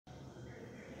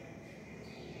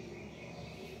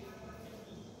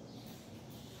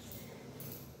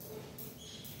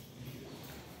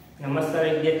નમસ્કાર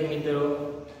વિદ્યાર્થી મિત્રો,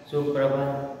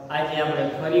 સુપ્રભાત। આજે આપણે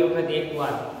ફરી વખત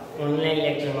એકવાર ઓનલાઈન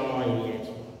લેક્ચરમાં મળી રહ્યા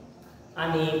છીએ।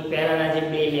 આની પહેલાના જે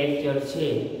બે લેક્ચર છે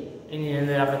એની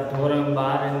અંદર આપણે ધોરણ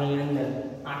 12 ની અંદર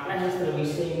આંકડાશાસ્ત્ર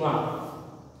વિષયમાં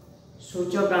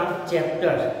સૂચકાંક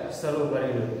ચેપ્ટર શરૂ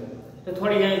કરેલું। તો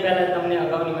થોડી ઘણી પહેલા તમને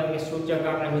અગાઉની વાત કે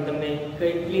સૂચકાંકને હું તમને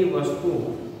કેટલી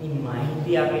વસ્તુની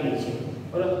માહિતી આપેલી છે,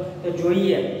 બરાબર? તો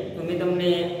જોઈએ તો મેં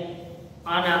તમને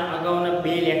આના અગાઉના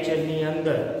બે લેક્ચરની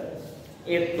અંદર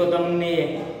એક તો તમને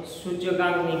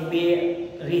સૂચકાંકની બે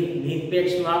રીત,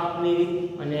 નિરપેક્ષ માપની રીત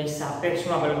અને સાપેક્ષ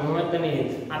માપ એટલે ગુણોત્તરની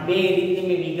રીત, આ બે રીતની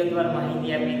મેં વિગતવાર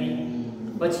માહિતી આપી હતી।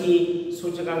 પછી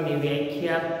સૂચકાંકની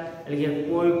વ્યાખ્યા એટલે કે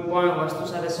કોઈ પણ વસ્તુ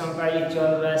સાથે સંકળાયેલી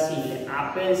ચલ રાશિ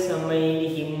આપેલ સમયની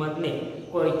કિંમતને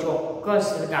કોઈ ચોક્કસ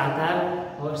એટલે આધાર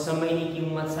સમયની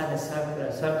કિંમત સાથે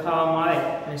સરખાવવામાં આવે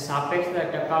અને સાપેક્ષતા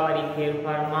ટકાવારી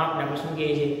ફેરફાર માપને આપણે શું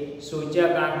કહીએ છીએ?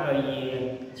 સૂચકાંક કહીએ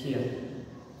છીએ,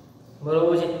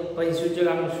 બરોબર છે। પછી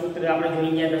સૂચકાંકનું સૂત્ર આપણે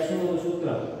જોઈ ગયા હતા। શું સૂત્ર?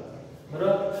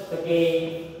 બરોબર, તો કે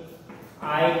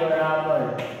I બરાબર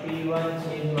P1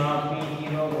 છેદમાં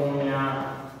P0 ગુણ્યા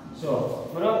 100,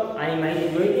 બરોબર? આની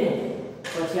માહિતી જોઈ છે।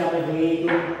 પછી આપણે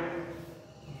જોઈએ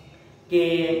કે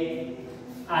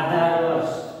આધાર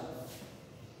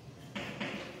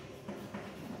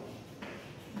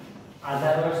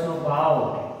વર્ષનો ભાવ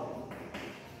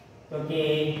તો કે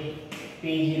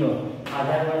P0,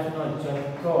 આધાર વર્ષનો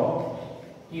જથ્થો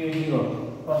Q0,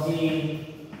 પછી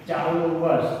ચાલુ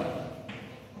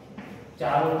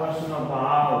વર્ષનો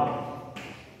ભાવ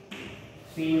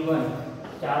P1,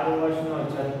 ચાલુ વર્ષનો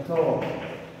જથ્થો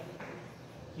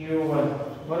Q1,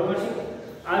 બરોબર છે?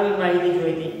 આવી માહિતી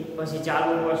જોઈ હતી। પછી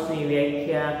ચાલુ વર્ષની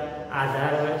વ્યાખ્યા,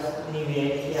 આધાર વર્ષની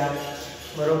વ્યાખ્યા,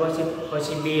 બરોબર છે?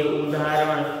 પછી બે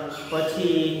ઉદાહરણ,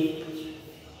 પછી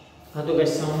હતું કે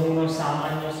સમૂહનો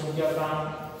સામાન્ય સૂચકાંક,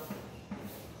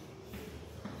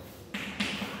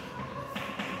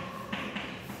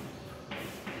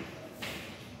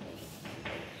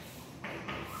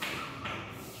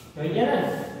 જોઈ ગયા ને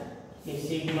કે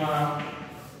સિગ્મા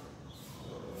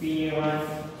P1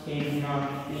 છેદમાં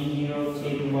P0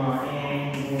 છેદમાં n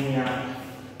ગુણ્યા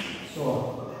 100,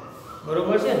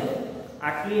 બરોબર છે ને?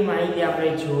 આટલી માહિતી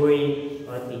આપણે જોઈ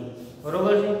હતી,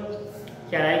 બરોબર છે?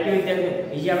 ખ્યાલ આવી ગયો વિદ્યાર્થી?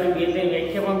 બીજી આપણે બે ત્રણ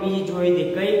વ્યાખ્યા પણ બીજી જોઈ હતી।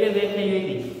 કઈ વ્યાખ્યા જોઈ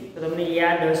હતી તો તમને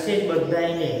યાદ હશે જ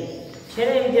બધાયને, છે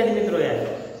ને વિદ્યાર્થી મિત્રો? યાદ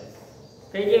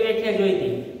કઈ વ્યાખ્યા જોઈ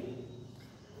હતી?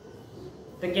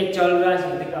 તો કે ચલ રાશિ,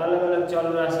 તો કે અલગ અલગ ચલ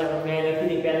રાશિ આપણે મેં લખી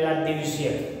હતી પહેલા દિવસે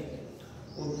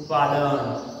ઉત્પાદન,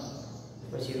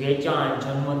 પછી વેચાણ,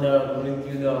 જન્મદર,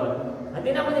 મૃત્યુદર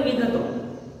હતી ને બધી વિગતો,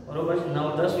 બરોબર છે?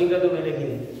 9-10 વિગતો મેં લખી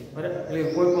હતી, બરાબર? એટલે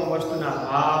કોઈ પણ વસ્તુના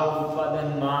ભાવ, ઉત્પાદન,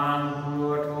 માંગ,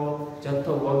 પુરવઠો,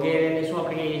 જથ્થો વગેરેને શું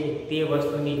આપણે કહીએ છીએ? તે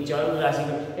વસ્તુની ચલ રાશિ।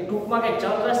 એ ટૂંકમાં કે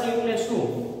ચલ રાશિ એટલે શું?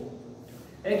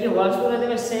 એટલે કે વસ્તુને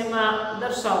તમે શેમાં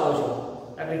દર્શાવો છો?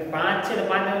 આપણે 5 છે ને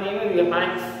 5 ને એમ કે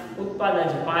 5 ઉત્પાદન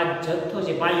છે, 5 જથ્થો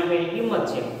છે, 5 રૂપિયાની કિંમત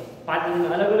છે, 5 ને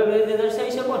અલગ અલગ રીતે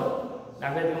દર્શાવી શકો ને?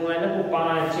 દાખલા તરીકે હું લખું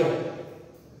 5 છે,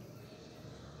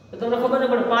 તો તમને ખબર ન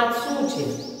પડે 5 શું છે?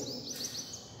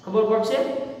 ખબર પડશે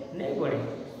નહીં પડે?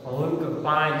 હું કે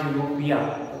 5 રૂપિયા,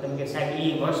 તો તમે કે સાહેબ એ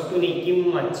વસ્તુની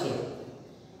કિંમત છે।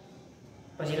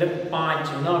 પછી લખ 5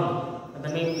 નંગ, તો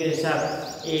તમે એમ કે સાહેબ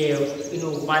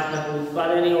એનું 5 નંગ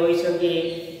ઉત્પાદન હોઈ શકે,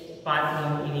 5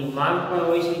 નંગ એની માંગ પણ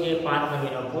હોઈ શકે, 5 નંગ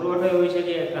એનો પુરવઠો હોઈ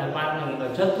શકે, 5 નંગ એનો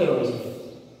જથ્થો હોઈ શકે,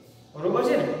 બરોબર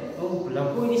છે ને? હું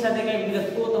લખું એની સાથે કઈ વિગત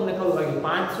તો તમને ખબર પડે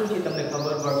 5 શું છે, તમને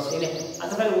ખબર પડશે ને? આ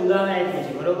તો ખાલી ઉદાહરણ આપ્યું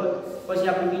છે, બરોબર? પછી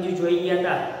આપણે બીજું જોઈ ગયા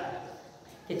હતા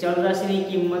કે ચલ રાશિની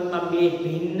કિંમતમાં બે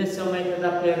ભિન્ન સમય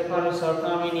તથા ફેરફારો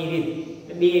સરખામણીની રીત,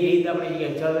 બે રીત આપણે જોઈએ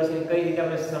ચલ રાશિની કઈ રીતે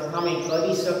આપણે સરખામણી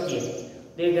કરી શકીએ,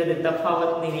 તે રીતે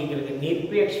તફાવતની રીત એટલે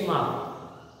નિરપેક્ષ માપ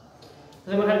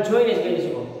તમે ખાલી જોઈને જ કહી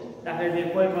શકો। દાખલા તરીકે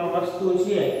કોઈ પણ વસ્તુ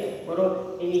છે, બરોબર?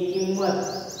 એની કિંમત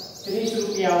 30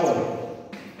 રૂપિયા હોય,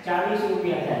 40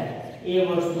 રૂપિયા થાય એ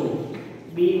વસ્તુ,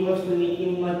 બે વસ્તુની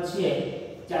કિંમત છે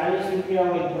 40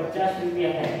 રૂપિયા હોય, 50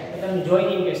 રૂપિયા થાય, તો તમે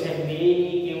જોઈને કે સાહેબ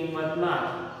બેની કિંમતમાં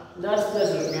 10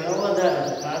 રૂપિયાનો વધારો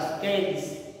છે, ખાસ કે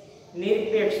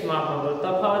નિરપેક્ષ માપ હતો,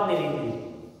 તફાવતની રીત।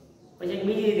 પછી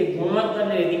બીજી રીતે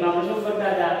ગુણોત્તરની રીતમાં આપણે શું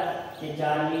કરતા હતા કે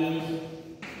 40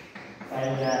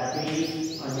 ભાગ્યા 30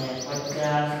 અને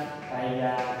 50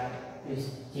 ભાગ્યા 30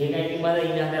 જે કઈ કિંમત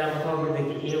એના આધારે આપણે ખબર પડે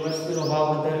કે એ વસ્તુનો ભાવ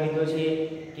વધારે લીધો છે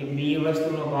કે બી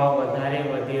વસ્તુનો ભાવ વધારે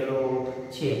વધેલો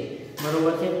છે,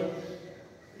 બરોબર છે?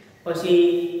 પછી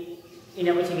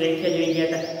એના પછી વ્યાખ્યા જોઈ ગયા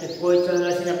હતા કે કોઈ ચલ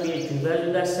રાશિના બે જુદા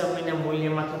જુદા સમયના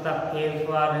મૂલ્યમાં થતા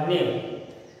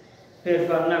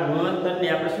ફેરફારના ગુણોત્તરને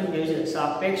આપણે શું કહીએ છીએ?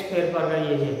 સાપેક્ષ ફેરફાર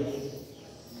કહીએ છીએ।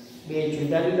 બે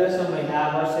જુદા જુદા સમય આ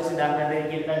વર્ષે દાખલા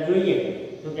તરીકે જોઈએ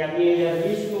તો કે આ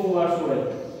 2020 નું વર્ષ હોય,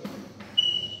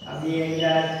 આ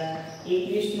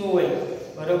 2021 નું હોય,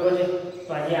 બરોબર છે.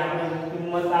 તો આજે આપણે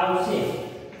કિંમત આવશે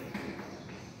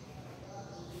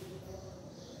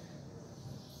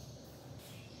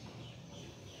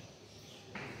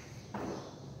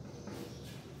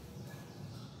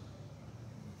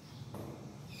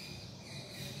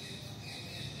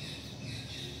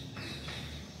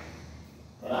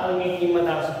કિંમત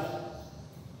આવશે,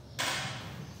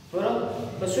 બરોબર.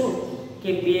 તો શું કે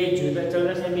બે જુદા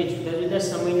ચલરાશી, બે જુદા જુદા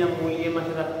સમયના મૂલ્યમાં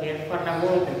થતા ફેરફારના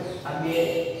ગુણોત્તર, આ બે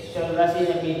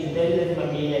ચલરાશીના બે જુદા જુદા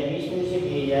 2020 નું છે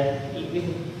 2021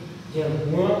 જે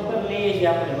ગુણોત્તર લઈએ છીએ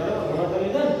આપણે, બરોબર. ગુણોત્તર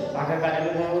લીધો ને ભાગાકાર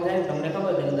એટલે ગુણોત્તર થાય, તમને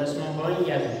ખબર છે 10 માં ભણી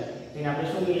ગયા છે. તેને આપણે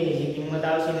શું કહીએ છીએ, કિંમત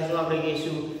આવશે ને શું આપણે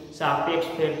કહીશું સાપેક્ષ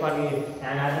ફેરફાર.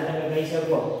 અને આજે તમે કહી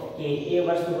શકો કે એ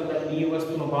વસ્તુ કરતાં બીજી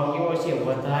વસ્તુનો ભાવ કેવો છે,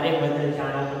 વધારે બદલ છે.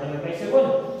 આના તમે કહી શકો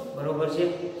ને, બરોબર છે.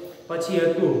 પછી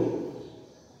હતું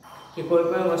કે કોઈ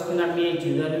પણ વસ્તુના બે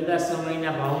જુદા જુદા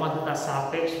સમયના ભાવમાં થતા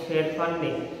સાપેક્ષ ફેરફારને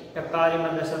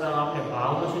ટકાવારીમાં દર્શાવતા આપણે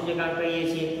ભાવનો સૂચકાંક કહીએ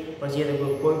છીએ. પછી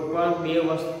કોઈ પણ બે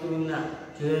વસ્તુના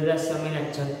જુદા જુદા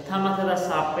સમયના જથ્થામાં થતા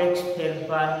સાપેક્ષ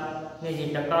ફેરફારને જે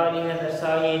ટકાવારીને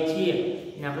દર્શાવીએ છીએ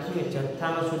એને આપણે શું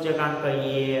જથ્થાનો સૂચકાંક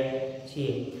કહીએ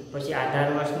છીએ. પછી આધાર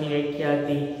વર્ષની વ્યાખ્યા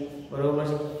હતી, બરોબર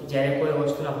છે. જ્યારે કોઈ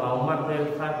વસ્તુના ભાવમાં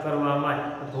ફેરફાર કરવામાં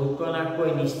ભૂતકાળના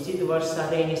કોઈ નિશ્ચિત વર્ષ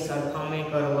સાથે એની સરખામણી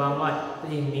કરવામાં, તો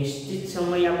જે નિશ્ચિત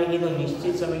સમય આપણે કીધો,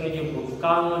 નિશ્ચિત સમય કે જે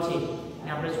ભૂતકાળનો છે એને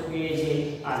આપણે શું કહીએ છીએ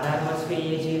આધાર વર્ષ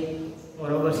કહીએ છીએ,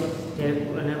 બરોબર છે. ત્યારે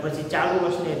અને પછી ચાલુ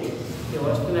વર્ષની હતી કે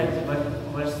વસ્તુના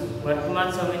વર્તમાન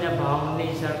સમયના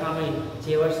ભાવની સરખામણી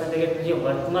જે વર્ષ સાથે જે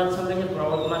વર્તમાન સમય છે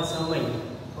પ્રવર્તમાન સમય,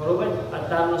 બરોબર.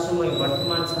 અત્યારનો સમય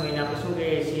વર્તમાન સમયને આપણે શું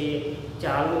કહીએ છીએ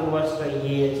ચાલુ વર્ષ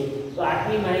કહીએ છીએ. તો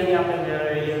આટલી માહિતી આપણે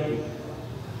મેળવેલી હતી.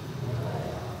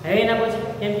 હવે એના પછી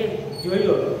કેમ કે જોઈ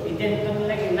લો વિદ્યાર્થી તમને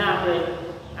લાગે ના આપણે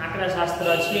આંકડા શાસ્ત્ર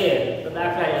છે તો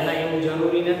દાખલા એના એવું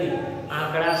જરૂરી નથી.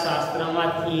 આંકડા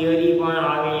શાસ્ત્રમાં થિયરી પણ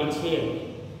આવે છે.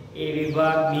 એ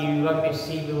વિભાગ, બી વિભાગ ને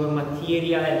સી વિભાગમાં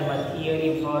થિયરી આવે તો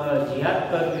થિયરી ફરજિયાત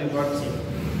કરવી પડશે,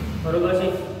 બરોબર છે.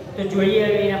 તો જોઈએ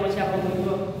હવે એના પછી આપણે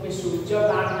મિત્રો કે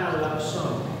સૂચકાંકના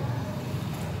લક્ષણ,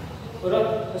 બરોબર.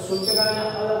 તો સૂચકાંકના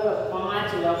અલગ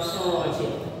 5 લક્ષણો છે.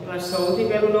 એમાં સૌથી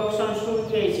પહેલું લક્ષણ શું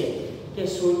કહે છે કે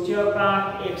સૂચકાંક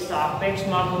એક સાપેક્ષ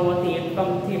માપ હોવાથી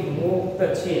એકમથી મુક્ત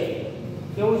છે.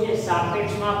 કેવું છે?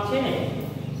 સાપેક્ષ માપ છે ને,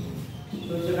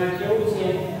 સૂચકાંક કેવું છે?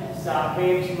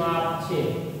 સાપેક્ષ માપ છે.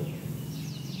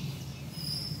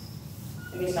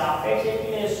 એટલે સાપેક્ષ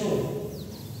એટલે શું?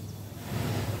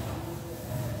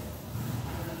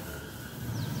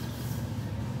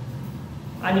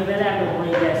 આની પહેલા આપણે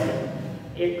ભણી ગયા છે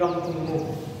એકમથી મુક્ત,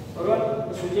 બરોબર.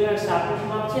 તો સૂચકાંક સાપેક્ષ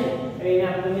માપ છે એટલે એને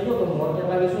આપણે જો કે મોટા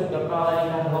ભાગે શું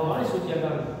ટકાવારીમાં ભણવામાં આવે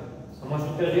સૂચકાંક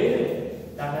સમસૂત્ર જોઈએ ને.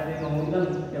 દાખલા તરીકે મુદ્દમ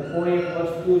કે કોઈ એક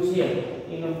વસ્તુ છે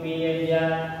એનો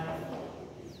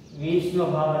 2020 નો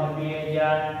ભાવ અને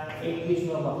 2021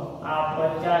 નો ભાવ, આ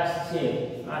 50 છે,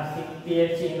 આ 70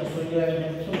 છે, એનો સૂચકાંક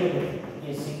શું કહેવાય કે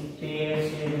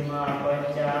 70/50 ×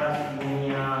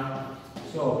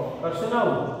 100 કરશો ને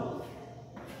આવું.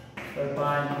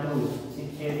 5 2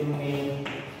 70 ને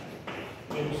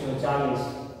 140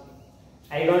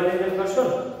 આઈ ગણતરી કરશો ને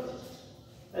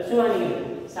તો શું આની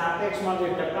સાપેક્ષમાં જે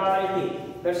ટકાવારીથી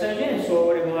દર્શાવે છે ને 100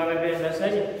 વડે ગુણાકાર કરીને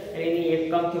દર્શાવે છે એની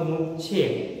એકમથી મુક્ત છે,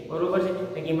 બરોબર છે.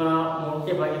 એમાં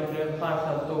મોટે ભાગે ફેરફાર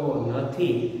થતો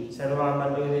નથી.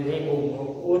 સરવાળમાં જોઈએ છે બહુ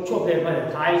ઓછો ફેરફાર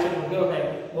થાય છે, પણ કેવો થાય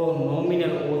બહુ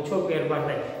નોમિનલ ઓછો ફેરફાર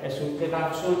થાય. એ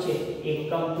સૂચકાંક શું છે?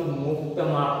 એકમથી મુક્ત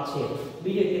માપ છે.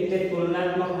 બીજું તે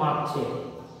તુલનાત્મક માપ છે.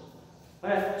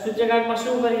 હવે સૂચકાંકમાં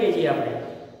શું કરીએ છીએ આપણે?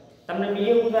 તમને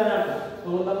બીજું ઉદાહરણ આપું તો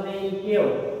હું તમને એ કહું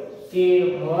કે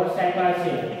વર્ષ આપ્યા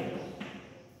છે.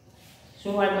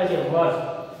 શું આપ્યા છે? વર્ષ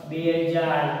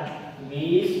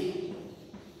 2020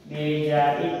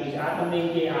 2021. આ તમને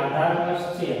કે આધાર વર્ષ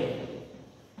છે,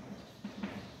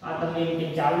 આ તમને કે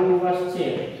ચાલુ વર્ષ છે.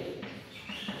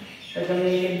 તો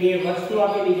તમને બે વસ્તુ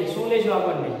આપેલી છે. શું લેશો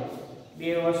આપણને? બે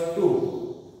વસ્તુ,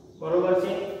 બરોબર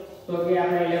છે. તો કે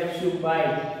આપણે લખશું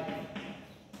બાય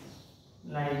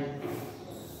નહીં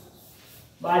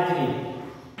બાજરી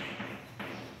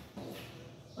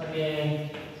અને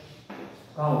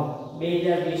ઘઉં.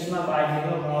 2020 માં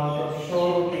બાજરીનો ભાવ હતો 100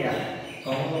 રૂપિયા,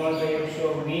 ઘઉંનો હતો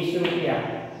 120 રૂપિયા.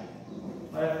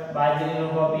 બાજરીનો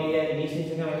ભાવ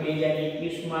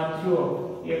 2020 માં થયો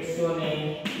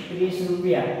 130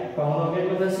 રૂપિયા. ઘઉંનો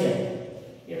કેટલો થશે?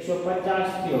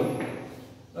 150 થયો,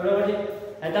 બરોબર છે.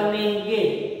 તમને એમ કે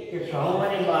ઘઉં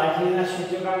અને બાજરીના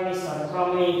સૂચકાંકની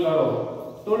સરખામણી કરો,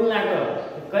 તુલના કરો,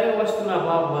 કઈ વસ્તુના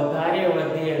ભાવ વધારે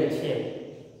વધેલ છે.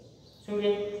 શું કે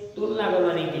તુલના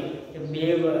કરવાની કે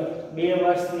બે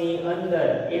વર્ષની અંદર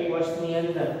એક વર્ષની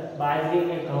અંદર બાજરી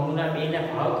અને ઘઉંના બેના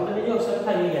ભાવ તમે જો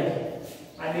સરખા જ રહ્યા છે.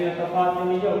 આ બેનો તફાવત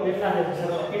તમે જો કેટલા છે,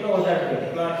 કેટલો વધારે છે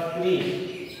 +30.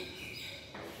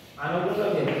 આનો કેટલો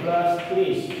છે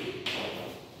 +30.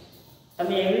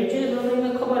 તમે એવરેજ જોઈએ તો તમને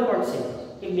ખબર પડશે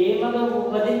કે બેમાં તો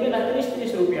વધી કેટલા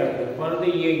 30 રૂપિયા હતો, પરંતુ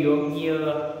એ યોગ્ય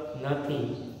નથી.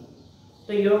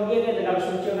 તો યોગ્ય ને તો આપણે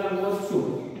સૂચકાંક ગોતશું.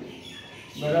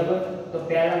 બરાબર, તો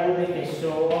પહેલા બોલે કે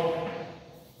 100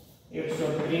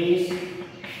 130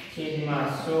 છેદમાં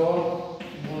 100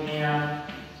 ગુણ્યા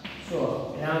 100.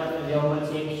 એના જવાબ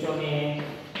છે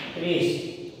 130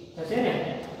 થશે ને?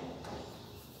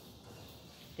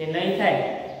 તે નહીં થાય.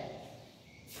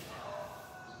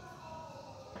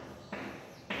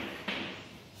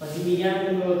 પછી બીજા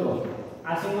નંબર તો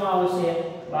આ શું આવશે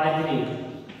બાજરી.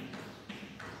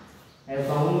 હવે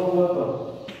ઘઉંનો ગોતો.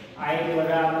 I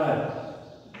બરાબર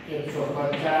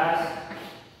 150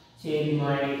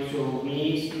 છેદમાં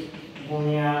 120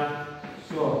 ગુણ્યા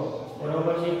 100.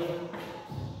 બરોબર છે?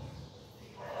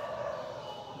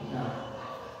 ના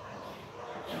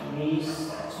 20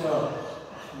 6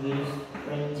 20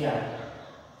 50.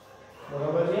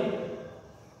 બરોબર છે?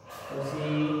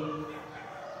 પછી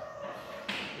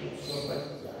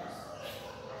 150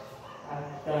 આ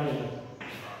 3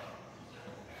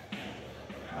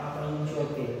 આ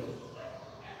 75.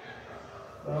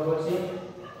 બરોબર છે?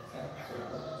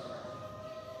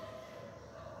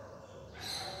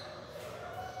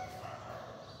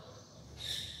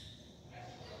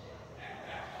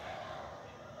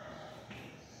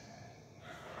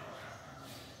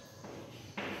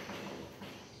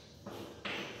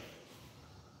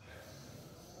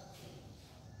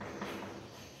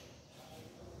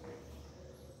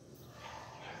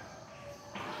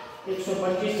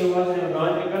 125 જેવું આવશે,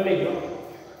 ગણતરી કરી લેજો.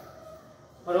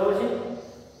 બરોબર છે?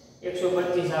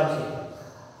 125 આવશે.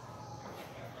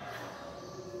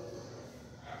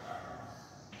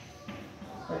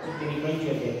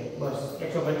 બસ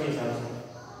 125 આવશે.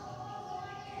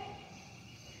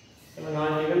 તમે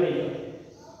ગણતરી કરી લેજો.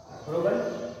 બરોબર?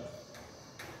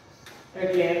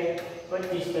 એટલે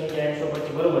 25 ×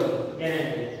 125 બરોબર છે. એને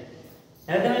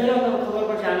હવે તમે જો તમને ખબર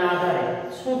પડશે આના આધારે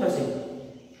શું થશે.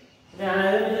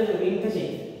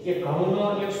 કે ઘઉંનો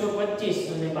 125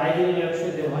 અને બાજરીનો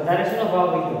 130 વધારે શેનો ભાવ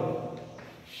વધ્યો?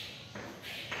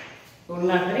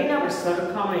 તુલના કરીને આપણે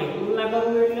સરખામણી. તુલના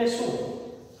કરવું એટલે શું?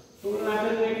 તુલના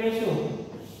કરવી એટલે શું?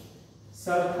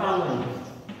 સરખામણી.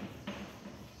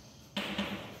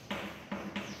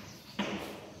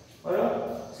 બરોબર?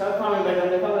 સરખામણી એટલે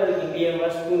તમને ખબર છે કે બે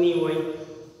વસ્તુની હોય,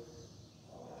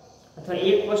 અથવા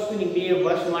એક વસ્તુની બે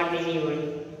વર્ષ માટેની હોય,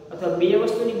 અથવા બે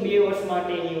વસ્તુની બે વર્ષ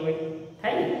માટેની હોય.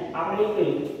 થાય ને? આપણે એ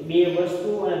કર્યું બે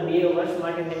વસ્તુ અને બે વર્ષ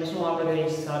માટે તમે શું આપણે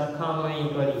કરી સરખામણી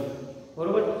કરી.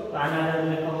 બરોબર? તો આના આધારે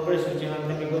તમને ખબર પડશે જેમાં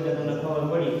તમે બધા તમને ખબર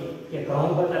પડી કે ઘઉં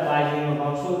કરતા બાજરીનો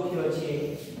ભાવ શું થયો છે?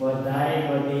 વધારે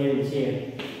વધેલ છે.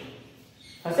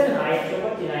 હશે ને? આ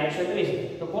 125 આ 130.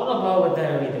 તો કોનો ભાવ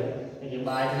વધારે વધ્યો? એટલે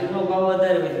બાજરીનો ભાવ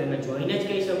વધારે વધ્યો. તમે જોઈને જ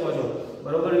કહી શકો છો.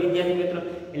 બરોબર વિદ્યાર્થી મિત્રો?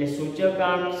 એટલે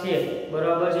સૂચકાંક છે,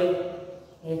 બરાબર છે,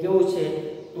 એ કેવું છે?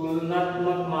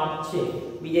 તુલનાત્મક માપ છે.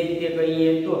 બીજી રીતે કહીએ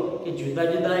તો કે જુદા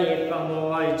જુદા એકમો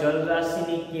હોય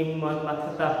ચલરાશિની કિંમતમાં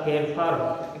થતા ફેરફારો.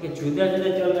 કે જુદા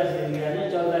જુદા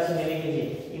ચલરાશિને લખી છે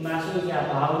એમાં શું છે? આ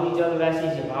ભાવની ચલરાશિ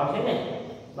છે. ભાવ છે ને?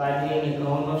 બાજરી અને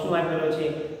ઘઉંનો શું આપેલો છે?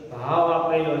 ભાવ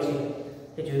આપેલો છે.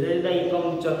 કે જુદા જુદા એકમ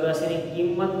ચલરાશિની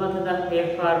કિંમતમાં થતા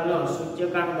ફેરફારનો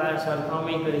સૂચકાંક દ્વારા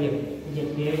સરખામણી કરીએ. જે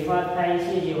ફેરફાર થાય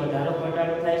છે, જે વધારો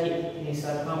ઘટાડો થાય છે એની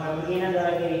સરખામણી કેના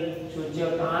દ્વારા કરી?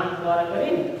 સૂચકાંક દ્વારા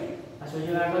કરી. આ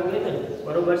સૂચકાંક કીધું ને?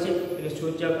 બરોબર છે? એટલે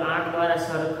સૂચકાંક દ્વારા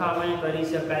સરખામણી કરી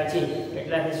શકાય છે.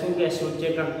 એટલાથી શું કે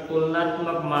સૂચકાંક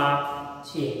તુલનાત્મક માપ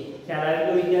છે. ખ્યાલ આવી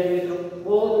ગયો વિદ્યાર્થી મિત્રો?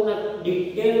 બહુ તમને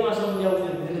ડિટેલમાં સમજાવું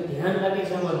છું, ધ્યાન રાખી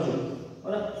સમજજો.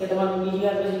 બરાબર? કે તમારે બીજી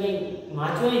વાર પછી કંઈ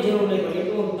વાંચવાની જરૂર નહીં પડે,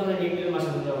 એટલું હું તમને ડિટેલમાં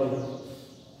સમજાવું છું.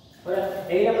 બરાબર?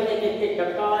 એના પછી કે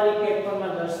ટકાવારી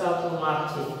ફેરફારમાં દર્શાવતું માપ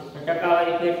છે.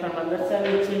 ટકાવારી ફેરફારમાં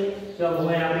દર્શાવેલ છે. તો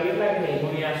ગુણ્યા આપણે કેટલા કરીએ?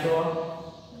 ગુણ્યા 100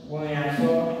 ગુણ્યા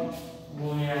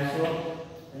 100.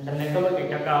 તમને ખબર કે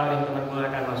ટકાવારી તમારે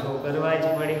ગુણાકારમાં 100 કરવા જ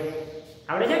પડે.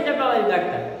 આપણે છે ટકાવારી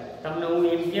કાઢતા. તમને હું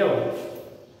એમ કહું,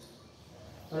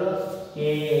 બરાબર, કે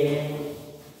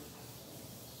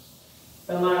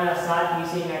તમારા 7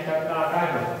 વિષયના ટકા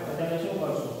કાઢો તો તમે શું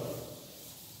કરશો?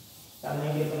 તમને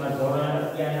કે તમારા ધોરણ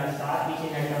 11 ના 7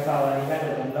 વિષયના ટકાવારી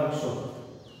કાઢો તો લખશો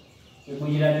કે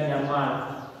ગુજરાતીના માર્ક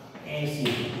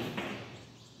 80,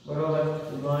 બરોબર,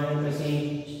 ગણિત પછી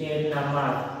સ્ટેટના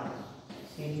માર્ક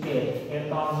 70,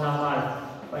 એકાઉન્ટના માર્ક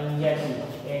 85,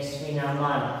 એસપીના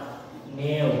માર્ક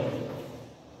 90,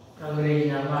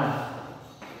 અંગ્રેજીના માર્ક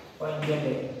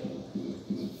 75,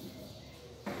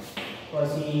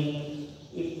 પછી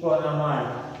ઇકોના માન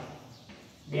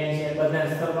બે છે બધા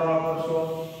સરવાળો કરશો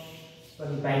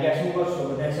પછી ભાગ્યા શું કરશો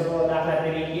બધા સરવાળો દાખલા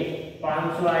તરીકે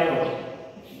 500 આવ્યો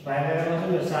ભાગાકારમાં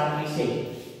શું 7 વિશે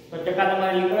તો ટકા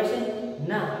તમારે લીધો છે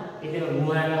ના એ તેનો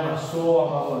ગુણાકારમાં 100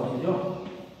 આપવાનો છે જો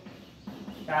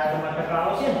આ તમારા ટકા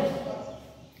આવશે ને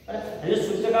હવે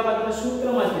સૂચકામાં તમે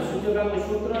સૂત્રમાં છે સૂચકાનું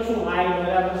સૂત્ર શું I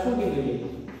બરાબર શું કીધું છે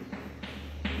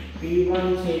P1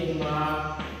 છેદમાં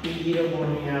P0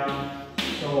 ગુણ્યા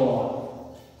 100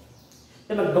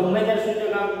 તમે ગમે તે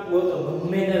સૂચકાંક ગોતો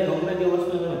ગમે તે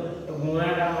વસ્તુ તમે તો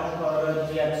ગુણાકારમાં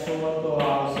ફરજિયાત 100 તો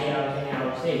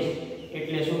આવશે જ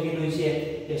એટલે શું કીધું છે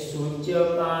કે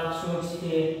સૂચકાંક શું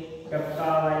છે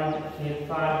ટકાવારી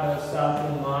ફેરફાર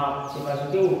દર્શાવતું માપ છે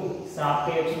પાછું કેવું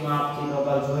સાપેક્ષ માપ છે તો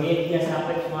આપણે જોઈએ કે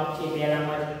સાપેક્ષ માપ છે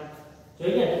પહેલામાં જ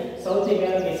જોઈએ સૌથી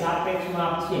પહેલા કે સાપેક્ષ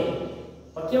માપ છે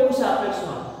પણ કેવું સાપેક્ષ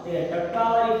માપ તે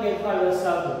ટકાવારી ફેરફાર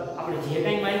દર્શાવતું આપણે જે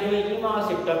કંઈ માહિતી જોઈએ કેમાં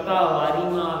આવશે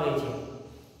ટકાવારીમાં આવે છે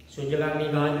સૂચકાંકની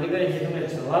ગણતરી કરે છે તમને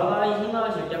જવાબ આવે છે એમાં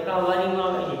આવશે ટકાવારીમાં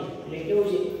આવે છે એટલે કેવું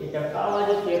છે કે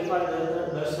ટકાવારી ફેરફાર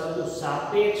દર્શાવતું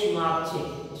સાપેક્ષ માપ છે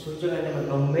સૂચકાંક તમે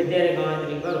ગમે ત્યારે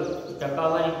ગણતરી કરો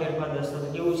ટકાવારી ફેરફાર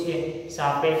દર્શાવતું કેવું છે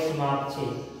સાપેક્ષ માપ છે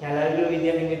ખ્યાલ આવી ગયો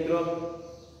વિદ્યાર્થી મિત્રો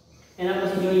એના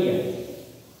પછી જોઈએ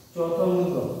ચોથો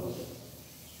મુદ્દો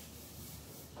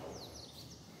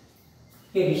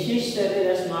કે વિશિષ્ટ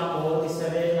સરેરાશ માપ હોવાથી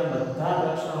સરેરાશના બધા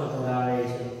લક્ષણો ધરાવે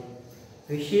છે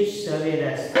વિશિષ્ટ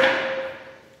સરેરાશ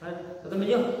તો તમે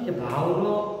જો કે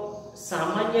ભાવનો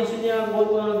સામાન્ય સૂચકાંક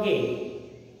ગોતવાનો કે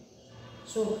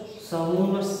શું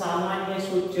સમૂહનો સામાન્ય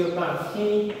સૂચકાંક છે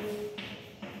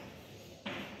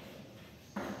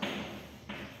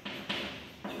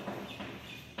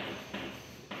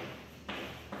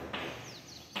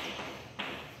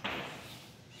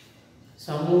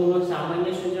સમૂહનો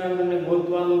સામાન્ય સૂચકાંક તમને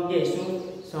ગોતવાનું કે શું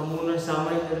સમૂહનો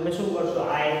સામાન્ય તમે શું કરશો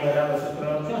I બરાબર સૂત્ર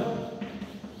લખશો ને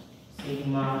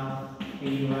સિગ્મા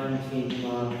P1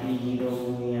 છેદમાં P0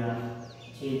 ગુણ્યા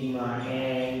છેદમાં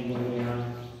n ગુણ્યા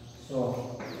 100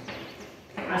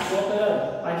 આ 100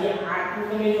 તરફ આજે 8 નું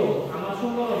તમે જો આમાં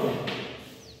શું કરો છો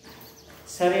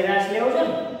સરેરાશ લેવો છે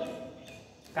ને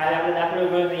કાલે આપણે દાખલો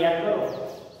ગણતરી યાદ કરો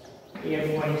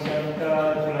 1.17 +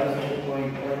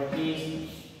 1.25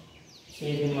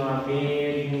 છેદમાં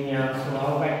 2 ગુણ્યા 100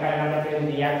 હવે કાલે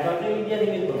આપણે યાદ કરજો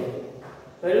વિદ્યાર્થી મિત્રો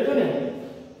કર્યું હતું ને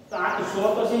તો આ તો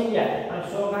 100 તો સમજ્યા અને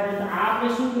 100 કાઢે તો આ આપણે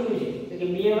શું કર્યું છે કે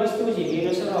બે વસ્તુ છે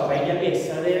બેનો સરવાળો ભાગ્યા 2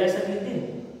 સરેરાશ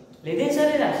લીધી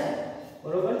સરેરાશ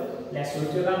બરોબર એટલે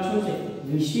સૂચકાંક શું છે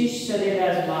વિશિષ્ટ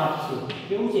સરેરાશ માપ છે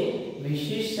કેવું છે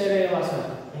વિશિષ્ટ સરેરાશ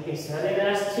એટલે કે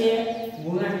સરેરાશ છે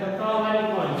ગુણ્યા ટકાવારી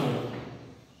પણ છે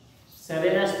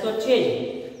સરેરાશ તો છે જ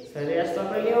સરેરાશ તો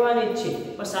આપણે લેવાની જ છે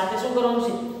પણ સાથે શું કરવાનું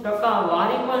છે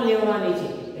ટકાવારી પણ લેવાની છે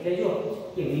એટલે જો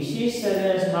કે વિશિષ્ટ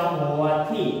સરેરાશ માપ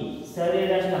હોવાથી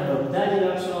સરેરાશના બધા જ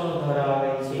લક્ષણો ધરાવે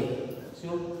છે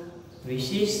શું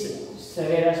વિશિષ્ટ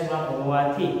સરેરાશ માપ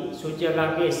હોવાથી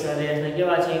સૂચકાંક એ સરેરાશના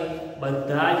કેવા છે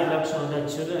બધા જ લક્ષણો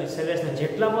સરેરાશના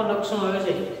જેટલા પણ લક્ષણો આવે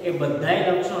છે એ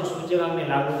બધાય લક્ષણો સૂચકાંકને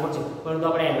લાગુ પડશે પરંતુ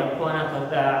આપણે લખવાના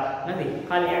થતા નથી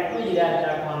ખાલી આટલું જ યાદ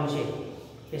રાખવાનું છે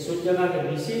કે સૂચકાંક એ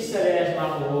વિશિષ્ટ સરેરાશ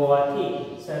માપ હોવાથી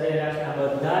સરેરાશના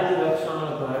બધા જ લક્ષણો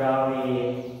ધરાવે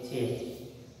છે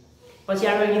પછી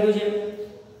આગળ કીધું છે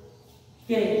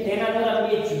કે તેના દ્વારા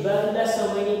બે જુદા જુદા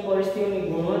સમયની પરિસ્થિતિઓની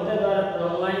ગુણવત્તા દ્વારા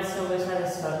પ્રમાણિત સમય સાથે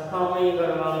સરખામણી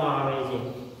કરવામાં આવે છે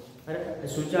બરાબર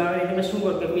સૂચકાંક તમે શું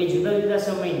કરો કે બે જુદા જુદા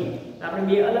સમયની આપણે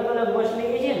બે અલગ અલગ વર્ષ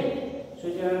લઈએ છીએ ને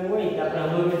સૂચકાંક હોય તો આપણે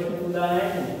હમણાં ઉદાહરણ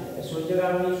આપ્યું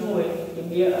સૂચકાંકની શું હોય કે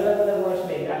બે અલગ અલગ વર્ષ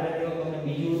લઈએ આપણે તેઓ તમને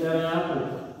બીજું ઉદાહરણ આપું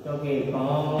તો કે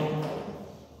ઘઉં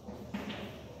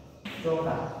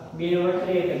ચોખા બે વર્ષ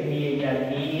લઈએ તો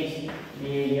 2020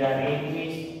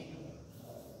 2021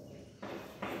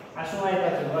 આ શું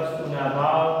આપ્યા છે વસ્તુના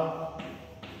ભાવ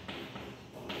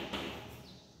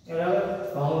બરાબર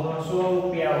ઘઉંનો 100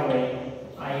 રૂપિયા હોય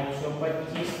આ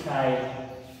 125 થાય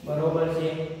બરોબર છે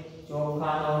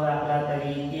ચોખાનો દાખલા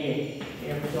તરીકે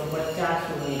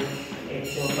 150 હોય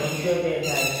 175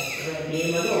 થાય એટલે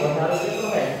બેમાં તો વધારો કેટલો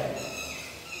થાય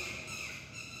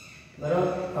બરાબર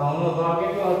ઘઉંનો ભાવ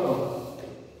કેટલો હતો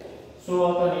 100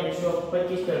 હતો ને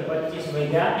 125 તો 25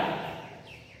 વધ્યા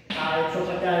આ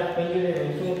 150 પંજોતેર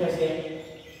શું થશે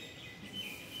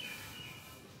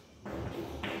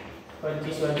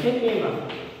 25 વધશે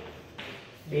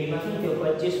બેમાં શું થયું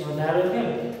 25 વધારો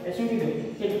થયો એ શું કીધું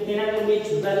કે તેના તો બે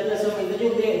જુદા જુદા સમય તો જો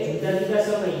બે જુદા જુદા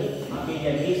સમય આ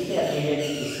 2020 છે આ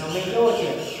 2021 સમય કેવો છે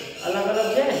અલગ અલગ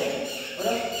છે ને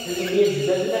બરાબર એટલે બે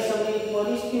જુદા જુદા સમયની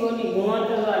પરિસ્થિતિઓની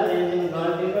ગુણવત્તા દ્વારા તમે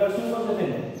ગણતરી કરો શું કરશો તમે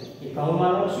કે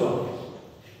ઘઉંમાં લખશો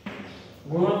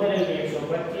ગુણોત્તર એટલે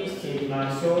 125 છેદમાં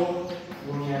 100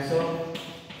 ગુણ્યા 100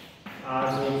 આ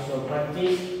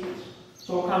 125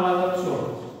 ચોખામાં લખશો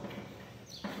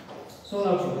શું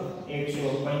લખશું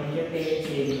 175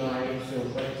 /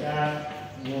 150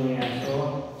 ગુણ્યા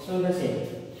 100 શું થશે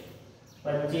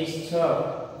 25 6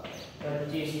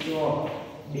 25 4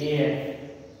 2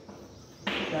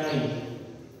 3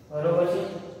 બરોબર છે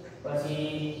પછી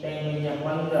 3 ×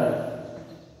 15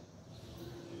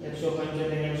 175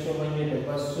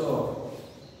 200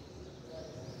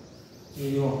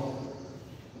 0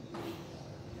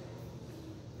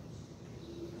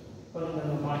 15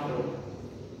 નું માત્ર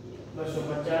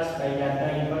 250 ભાગ્યા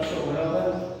 3 કરશો બરાબર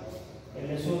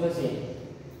એટલે શું થશે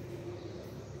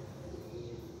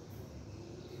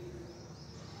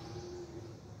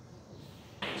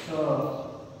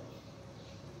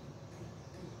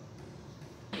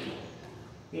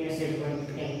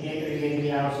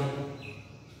 63 આવશે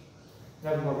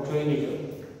લગભગ જોઈ લેજો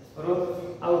બરોબર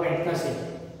આવું કંઈક થશે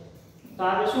તો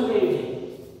આપણે શું કર્યું છે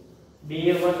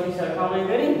 2 વર્ષની સરખામણી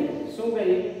કરી શું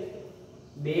કર્યું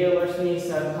 2 વર્ષની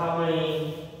સરખામણી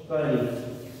કરી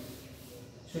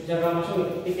સૂચકાંકમાં શું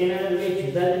કે તેના અંદર બે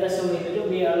જુદા જુદા સમય તો જો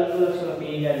બે અલગ અલગ સમય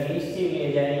 2020 છે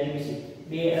 2021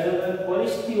 બે અલગ અલગ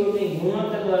પરિસ્થિતિઓની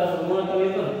ગુણોત્તર દ્વારા ગુણોત્તર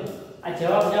લીધો ને આ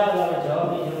જવાબ આવે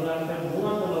જવાબની જરૂર આપણે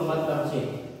ગુણોત્તરનો મતલબ છે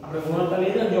આપણે ગુણોત્તર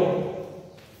લીધો જો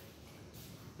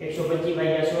 125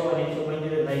 ભાગ્યા 100 અને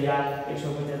 175 ભાગ્યા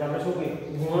 150 આપણે શું કહીએ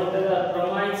ગુણોત્તર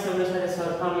પ્રમાણિત સમય સાથે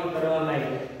સરખામણી કરવામાં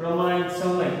આવી પ્રમાણિત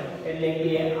સમય એટલે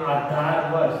કે આધાર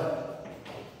વર્ષ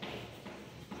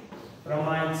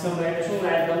પ્રમાણિત સમય એટલે શું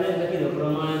થાય તમને લખી દો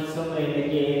પ્રમાણિત સમય એટલે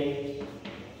કે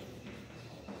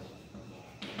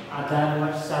આધાર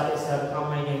વર્ષ સાથે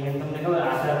સરખામણી કેમ તમને ખબર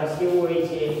આધાર વર્ષ કેવું હોય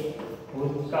છે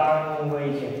ભૂતકાળનું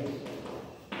હોય છે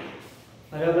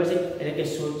બરાબર છે એટલે કે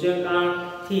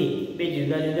સૂચકાંકથી બે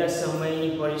જુદા જુદા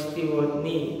સમયની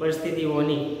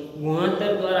પરિસ્થિતિઓની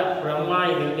ગુણોત્તર દ્વારા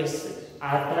પ્રમાણિત એટલે કે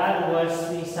આધાર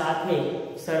વર્ષની સાથે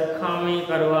સરખામણી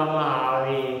કરવામાં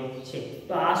આવે છે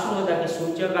તો આ શું હતા કે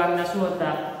સૂચકાંકના શું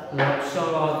હતા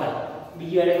લક્ષણો હતા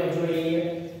બીજા રેખા જોઈ લઈએ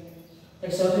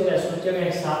એક સૌથી પહેલા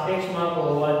સૂચકાંક સાપેક્ષ માપ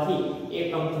હોવાથી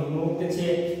એકમથી મુક્ત છે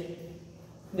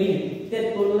બીજું તે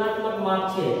તુલનાત્મક માપ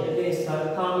છે એટલે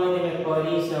સરખામણી તમે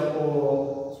કરી શકો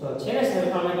છો છે ને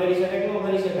સરખામણી કરી શકાય કે ન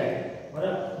કરી શકાય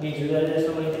બરાબર બે જુદા જુદા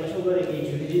સમય તમે શું કરી કે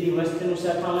જુદી જુદી વસ્તુનું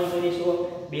સરખામણી કરી શકો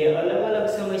બે અલગ અલગ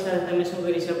સમય સાથે તમે શું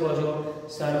કરી શકો છો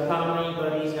સરખામણી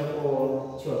કરી શકો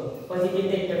છો પછી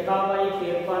જે ટકાવારી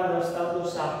ફેરફાર દર્શાવતું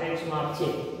સાપેક્ષ માપ છે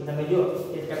તમે જો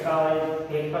તે ટકાવારી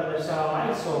ફેરફાર દર્શાવવામાં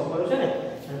આવે 100 બરોબર છે ને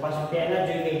અને પાછું પહેલા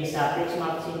જોઈ કે સાપેક્ષ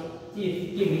માપ છે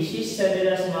કે વિશિષ્ટ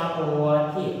સરેરાશ માપ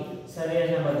હોવાથી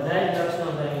સરેરાશના બધા જ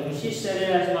લક્ષણો ધરાવે વિશિષ્ટ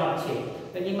સરેરાશ માપ છે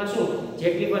એમાં શું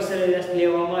જેટલી પણ સરેરાશ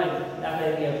લેવામાં આવે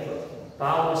દાખલા તરીકે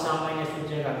ભાવનો સામાન્ય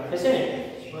સૂચકાંક થશે ને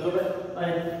બરોબર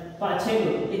અને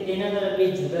પાછળનું કે તેના દ્વારા બે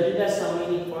જુદા જુદા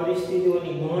સમયની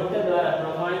પરિસ્થિતિઓની ગુણોત્તર દ્વારા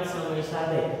પ્રમાણિત સમય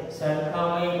સાથે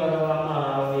સરખામણી કરવામાં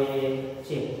આવે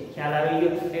છે ખ્યાલ આવી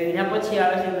ગયો એના પછી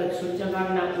આવે છે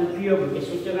સૂચકાંકના ઉપયોગ કે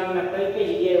સૂચકાંકના કઈ કઈ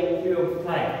જગ્યાએ ઉપયોગ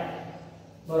થાય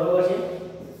બરોબર છે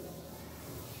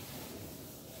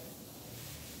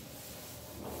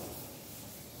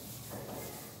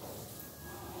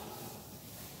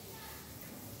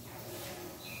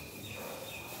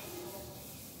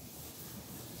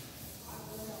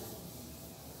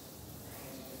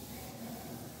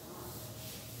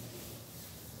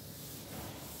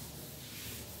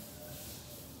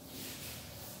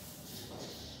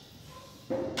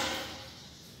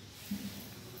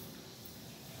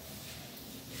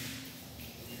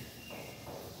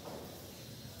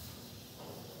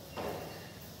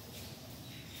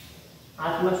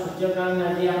આત્મા સૂચકાંકના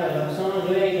જે આપણે લક્ષણો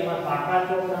જોઈએ કે એમાં પાકા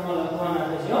ચોકડામાં લખવાના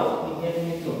છે હો વિદ્યાર્થી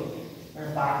મિત્રો અને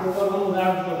પાકું કરવાનું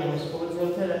રાખજો કે સ્કૂલ છે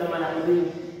એટલે તમારે આ બધી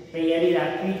તૈયારી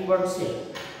રાખવી જ પડશે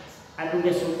આટલું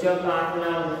કે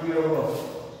સૂચકાંકના ઉપયોગો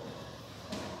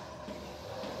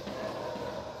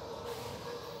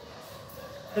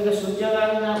તો કે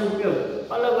સૂચકાંકના ઉપયોગ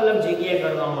અલગ અલગ જગ્યાએ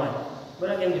કરવામાં આવે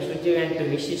બરાબર કેમ કે સૂચકાંક તો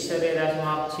વિશિષ્ટ સરેરાશ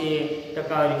માપ છે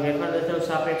ટકાવારી ફેરફાર દર્શાવતું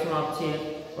સાપેક્ષ માપ છે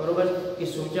બરોબર કે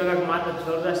સૂચકાંક માત્ર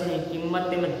ચલરાશિની કિંમત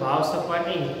તેમજ ભાવ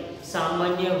સપાટીની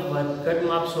સામાન્ય વધઘટ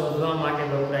માપ શોધવા માટે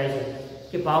વપરાય છે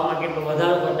કે ભાવમાં કેટલો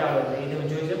વધારો ઘટાડો થાય એ તમે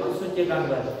જોઈ શકો સૂચકાંક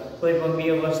દ્વારા કોઈ પણ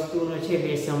બે વસ્તુનો છે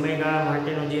બે સમયગાળા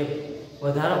માટેનો જે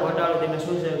વધારો ઘટાડો તમે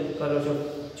શું કરો છો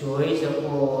જોઈ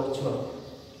શકો છો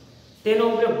તેનો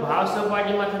ઉપયોગ ભાવ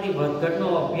સપાટીમાં થતી વધઘટનો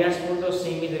અભ્યાસ પૂરતો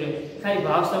સીમિત રહે ખાલી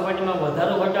ભાવ સપાટીમાં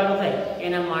વધારો ઘટાડો થાય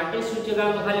એના માટે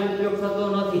સૂચકાંકનો ખાલી ઉપયોગ થતો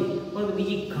નથી પરંતુ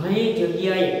બીજી ઘણી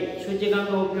જગ્યાએ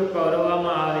સૂચકાંકનો ઉપયોગ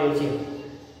કરવામાં આવે છે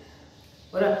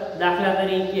બરાબર દાખલા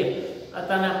તરીકે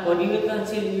અત્યારના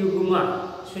પરિવર્તનશીલ યુગમાં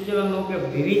સૂચકાંકનો ઉપયોગ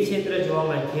વિવિધ ક્ષેત્ર જોવા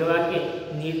મળે જેવા કે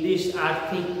નિર્દિષ્ટ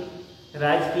આર્થિક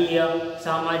રાજકીય,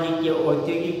 સામાજિક કે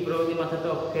ઔદ્યોગિક પ્રવૃત્તિમાં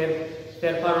થતો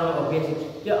ફેરફારોનો અભ્યાસ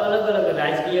કે અલગ અલગ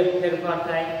રાજકીય ફેરફાર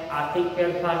થાય, આર્થિક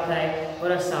ફેરફાર થાય,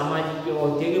 or સામાજિક કે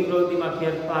ઔદ્યોગિક પ્રવૃત્તિમાં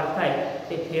ફેરફાર થાય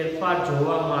તે ફેરફાર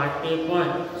જોવા માટે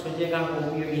પણ સૂચકાંક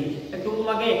ઉપયોગી છે.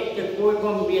 ટૂંકમાં કહે કે કોઈ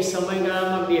પણ બે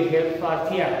સમયગાળામાં બે ફેરફાર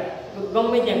થયા તો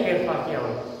ગમે ત્યાં ફેરફાર થયા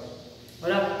હોય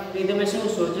બરાબર તો તમે શું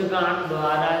સૂચકાંક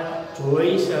દ્વારા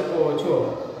જોઈ શકો છો.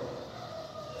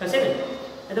 થશે ને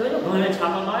એ તમે જો ઘણા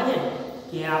છાપવામાં આવે છે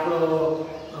કે આપણો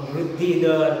વૃદ્ધિ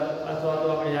દર અથવા તો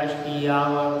આપણે રાષ્ટ્રીય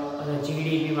આવક અથવા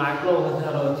જીડીપીમાં આટલો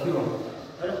વધારો થયો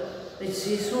બરાબર તો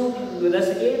શું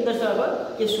દર્શાવે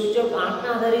કે સૂચક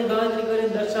આંકના આધારે ગણતરી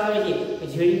કરીને દર્શાવે છે કે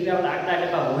જીડીપી આપણે આટલા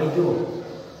ટકા વધ્યો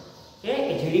કે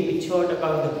જીડીપી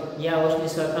 6% વધ્યો ગયા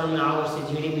વર્ષની સરખામણીમાં આ વર્ષે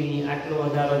જીડીપીની આટલો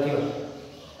વધારો થયો.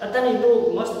 અત્યારે બહુ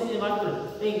મસ્ત વાત કરું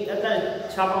તો અત્યારે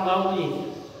છાપવામાં આવવું જોઈએ.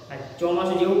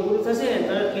 ચોમાસું જેવું પૂરું થશે ને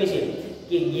તરત કહે છે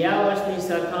કે ગયા વર્ષની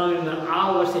સરખામણીમાં આ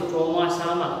વર્ષે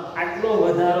ચોમાસામાં આટલો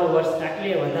વધારો આટલે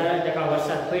વધારે ટકા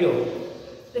વરસાદ પડ્યો.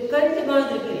 તો કઈ રીતે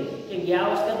ગણતરી કરી કે ગયા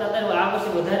વર્ષ કરતાં અત્યારે આ વર્ષે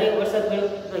વધારે વરસાદ પડ્યો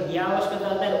તો ગયા વર્ષ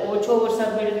કરતાં અત્યારે ઓછો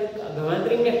વરસાદ પડ્યો.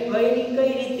 ગણતરીને કઈ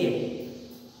રીતે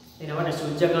એના માટે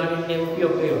સૂચકાંકનો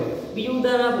ઉપયોગ કર્યો. બીજું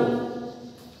ઉદાહરણ આપું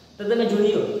તો તમે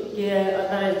જોયો કે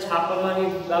અત્યારે છાપવાની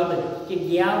બાબત કે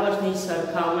ગયા વર્ષની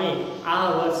સરખામણીએ આ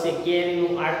વર્ષે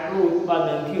કેરીનું આટલું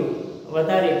ઉત્પાદન થયું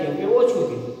વધારે થયું કે ઓછું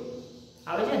થયું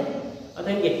આવે છે ને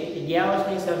અથવા કે ગયા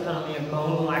વર્ષની સરખામણીએ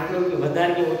ઘઉંનું આટલું કે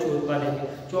વધારે કે ઓછું ઉત્પાદન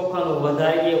થયું, ચોખાનું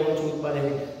વધારે કે ઓછું ઉત્પાદન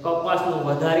થયું, કપાસનું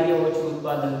વધારે કે ઓછું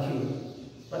ઉત્પાદન થયું.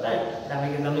 બતાવે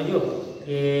તમે જો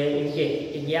કે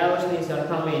ગયા વર્ષની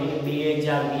સરખામણીએ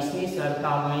 2020ની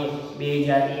સરખામણીએ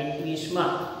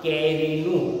 2021માં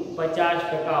કેરીનું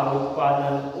 50%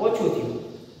 ઉત્પાદન ઓછું થયું,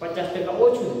 50%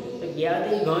 ઓછું તો ગયા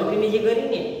વખતે ગણતરીની જે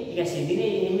કરીને એ સીધીને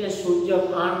એમને સૂચક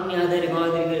આંકની આધારે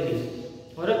ગણતરી કરી દીધી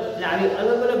બરાબર. એટલે આવી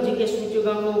અલગ અલગ જગ્યાએ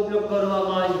સૂચકાંકનો ઉપયોગ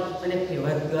કરવામાં આવે છે અને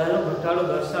વધારો ઘટાડો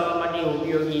દર્શાવવા માટે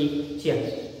ઉપયોગી છે.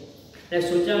 એટલે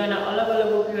સૂચકાંકના અલગ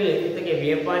અલગ ઉપયોગ એટલે કે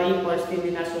વેપારી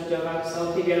પરિસ્થિતિના સૂચકાંક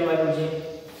સૌથી પહેલું આવ્યું છે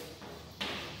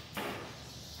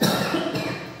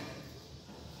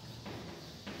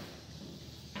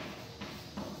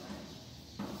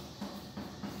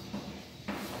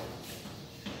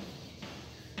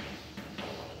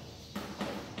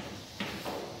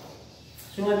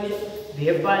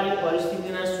વેપારી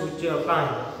પરિસ્થિતિના સૂચકાંક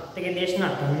એટલે કે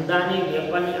દેશના ધંધાની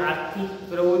વેપારની આર્થિક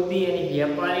પ્રવૃત્તિ અને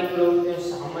વ્યાપારિક પ્રવૃત્તિનો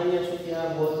સામાન્ય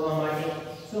સૂચકાંક ગોતવા માટે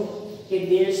શું કે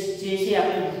દેશ જે છે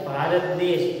આપણે ભારત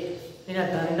દેશ એના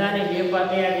ધંધા અને વેપાર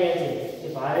કયા છે કે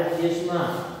ભારત દેશમાં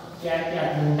કયા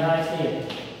કયા ધંધા છે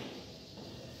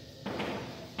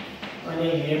અને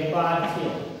વેપાર છે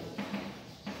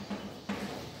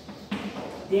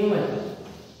તેમજ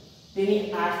તેની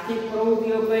આર્થિક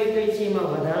પ્રવૃત્તિઓ કઈ કઈ છે એમાં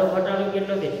વધારો ઘટાડો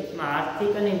કેટલો છે એમાં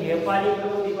આર્થિક અને વેપારી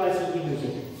પ્રવૃત્તિ પાસે કીધું છે.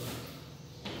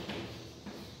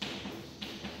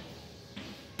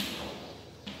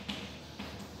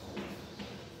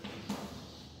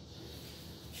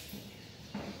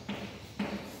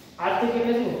 આર્થિક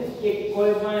એટલે શું કે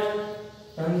કોઈ પણ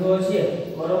ધંધો છે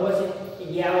બરોબર છે કે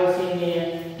ગયા વર્ષે મેં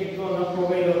કેટલો નફો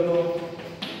કર્યો હતો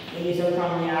એની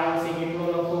સરખામણીએ આ વર્ષે કેટલો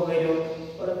નફો કર્યો.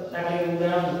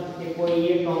 ઉદાહરણ કે કોઈ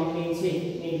એક કંપની છે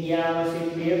એ ગયા વર્ષે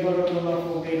 2 કરોડનો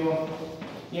નફો કર્યો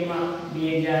એમાં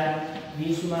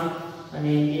 2020માં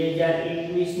અને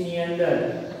 2021ની અંદર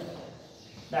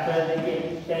દાખલા તરીકે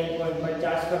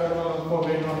 3.50 કરોડનો નફો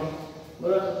કર્યો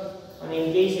બરોબર. અને એમ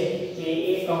કહે છે કે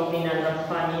એ કંપનીના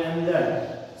નફાની અંદર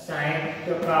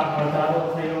 60% વધારો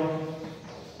થયો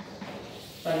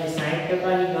અને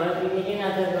 60%ની ગણતરી કેના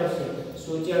આધારે કરશે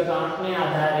સૂચકાંકને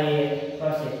આધારે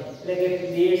કરશે. એટલે કે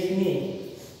દેશની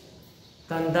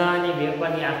ધંધા અને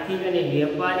વેપારની આર્થિક અને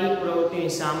વેપારી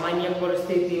પ્રવૃત્તિની સામાન્ય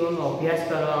પરિસ્થિતિઓનો અભ્યાસ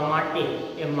કરવા માટે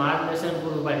એ માર્ગદર્શન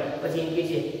પૂરું પાડે. પછી એમ કહે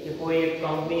છે કે કોઈ એક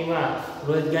કંપનીમાં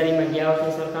રોજગારીમાં ગયા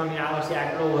વર્ષની સરખામણીએ આ વર્ષે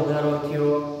આટલો વધારો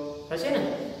થયો થશે ને,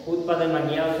 ઉત્પાદનમાં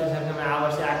ગયા વર્ષની સરખામણીએ આ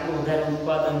વર્ષે આટલું વધારે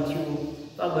ઉત્પાદન થયું.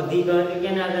 તો આ બધી ગણતરી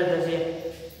કેના આધારે થશે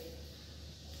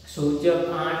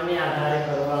સૂચકાંકને આધારે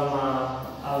કરવામાં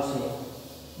આવશે.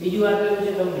 બીજું આપેલું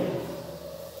છે તમને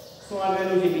શું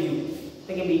આપેલું છે બીજું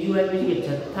તો કે બીજું આપ્યું છે કે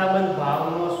જથ્થાબંધ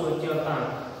ભાવનો સૂચકાંક.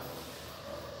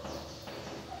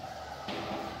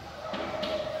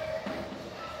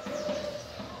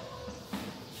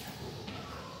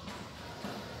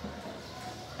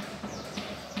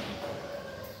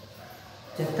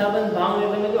 જથ્થાબંધ ભાવ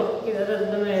એટલે તમે જો કે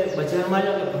તમે બજારમાં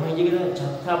જાઓ કે ઘણી જગ્યાએ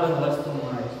જથ્થાબંધ વસ્તુ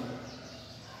મળે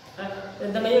છે.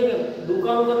 તમે જો કે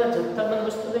દુકાનો કરતા જથ્થાબંધ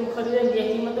વસ્તુ તમે ખરીદે ને એ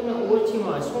કિંમત તમને ઓછી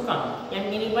મળે. શું કામ? એમ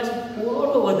એની પાસે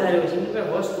પુરવઠો વધારે હોય છે, એની પાસે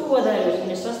વસ્તુ વધારે હોય છે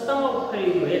અને સસ્તામાં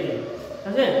ખરીદ્યો એટલે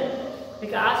સમજે.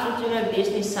 કે આ સૂચક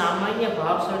દેશની સામાન્ય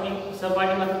ભાવ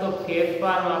સપાટીમાં થતો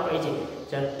ફેરફાર માપે છે.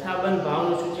 જથ્થાબંધ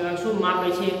ભાવનું સૂચકાંક શું માપે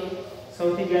છે?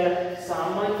 સૌથી પહેલા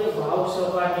સામાન્ય ભાવ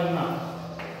સપાટીમાં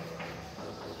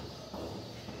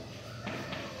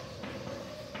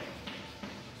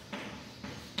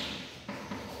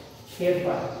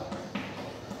ફેરફાર.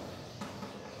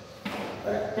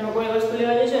 તમે કોઈ વસ્તુ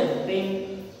લેવા જશો ને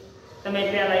તો તમે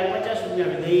પહેલા 50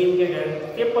 રૂપિયા એમ કે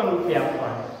 53 રૂપિયા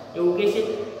આપવાના એવું કહે છે.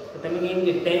 તો તમે એમ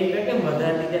કે 3 રૂપિયા કેમ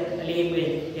વધારી દીધા? એટલે એમ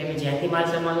કે અમે જ્યાંથી માલ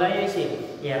સામાન લાવીએ છીએ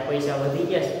એ આ પૈસા વધી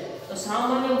ગયા છે. તો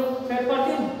સામાન્ય ફેરફાર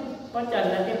થયો ને 50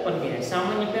 ના 53 ગયા.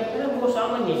 સામાન્ય ફેરફાર બહુ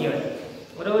સામાન્ય કહેવાય.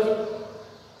 બરાબર છે.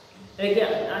 એટલે કે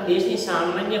આ દેશની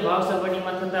સામાન્ય ભાવ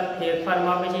સપાટીમાં થતા ફેરફાર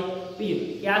માપે છે. બીજું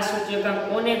કે આ સૂચકાંક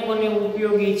કોને કોને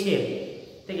ઉપયોગી છે?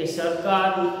 તો કે સરકાર,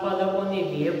 ઉત્પાદકોને,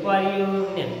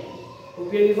 વેપારીઓને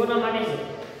ઉપયોગી કોના માટે છે?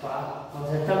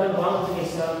 જથ્થાબંધ ભાવ કે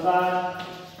સરકાર,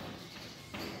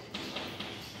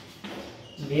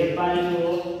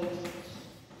 વેપારીઓ.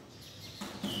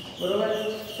 બરોબર.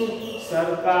 શું?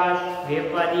 સરકાર,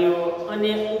 વેપારીઓ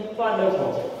અને ઉત્પાદકો,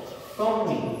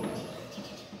 કંપની.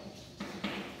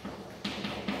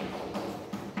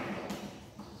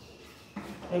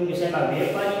 એમ કે સાહેબ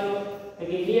વેપારીઓ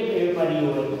એટલે બે વેપારીઓ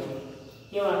હોય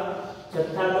કેવા?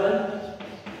 જથ્થાબંધ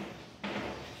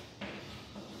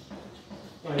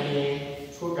અને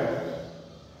છૂટક.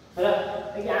 બરાબર.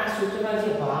 એટલે આ સૂચકાંક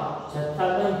છે ભાવ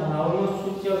જથ્થાબંધ ભાવનો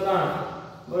સૂચકાંક.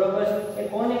 બરોબર. એ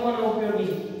કોને કોને ઉપયોગી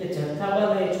છે?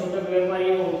 જથ્થાબંધ અને છૂટક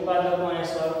વેપારીઓ, ઉત્પાદકો અને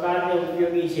સરકારને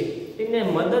ઉપયોગી છે. તેમને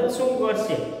મદદ શું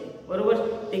કરશે? બરોબર.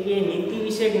 તે કે નીતિ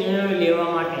વિષયક નિર્ણયો લેવા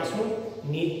માટે. શું?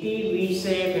 નીતિ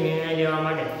વિષયક નિર્ણય લેવા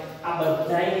માટે. આ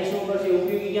બધાને શું કરશે?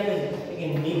 ઉપયોગી ક્યાં થશે? કે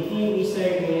નીતિ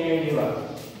વિષયક નિર્ણય લેવા.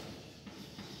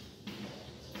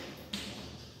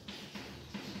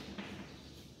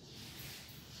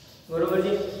 બરોબર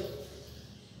છે.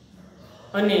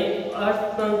 અને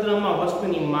અર્થતંત્રમાં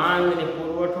વસ્તુની માંગ અને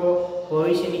પુરવઠો,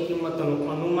 ભવિષ્યની કિંમતોનું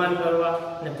અનુમાન કરવા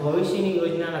અને ભવિષ્યની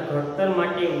યોજનાના ઘડતર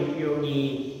માટે ઉપયોગી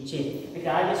છે.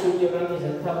 એટલે આ જે સૂચકાંક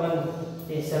જથ્થાબંધ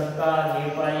તે સરકાર,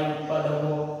 વેપારી,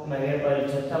 ઉત્પાદકો, વેપારી,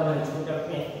 જથ્થાબંધ,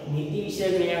 છૂટકને નીતિ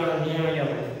વિષયક નિર્ણય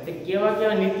લેવા. તો કેવા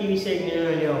કેવા નીતિ વિષયક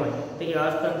નિર્ણય લેવા? તો કે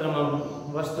અર્થતંત્રમાં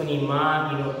વસ્તુની માંગ,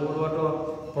 એનો પુરવઠો,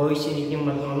 ભવિષ્યની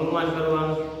કિંમતનું અનુમાન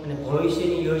કરવાનું અને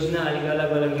ભવિષ્યની યોજના,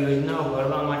 અલગ અલગ યોજનાઓ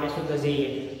ઘડવા માટે શું થશે?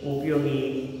 ઉપયોગી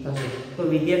થશે. તો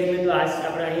વિદ્યાર્થી મિત્રો આજ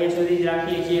આપણે અહીંયા સુધી જ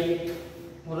રાખીએ છીએ.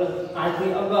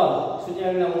 આજથી અગાઉ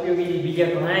સૂચકાંકના ઉપયોગી બીજા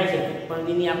ઘણા છે, પણ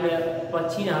તેની આપણે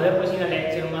પછીના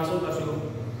લેક્ચરમાં શું કરશું?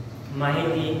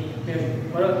 માહિતી મેળવશું.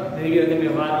 બરાબર. વિડીયો તમે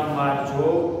વારંવાર જો,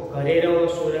 ઘરે રહો,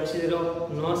 સુરક્ષિત રહો.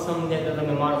 ન સમજે તો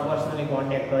તમે મારો પર્સનલી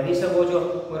કોન્ટેક્ટ કરી શકો છો.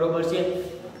 બરોબર છે.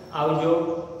 આવજો.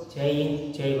 જય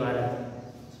હિન્દ, જય ભારત.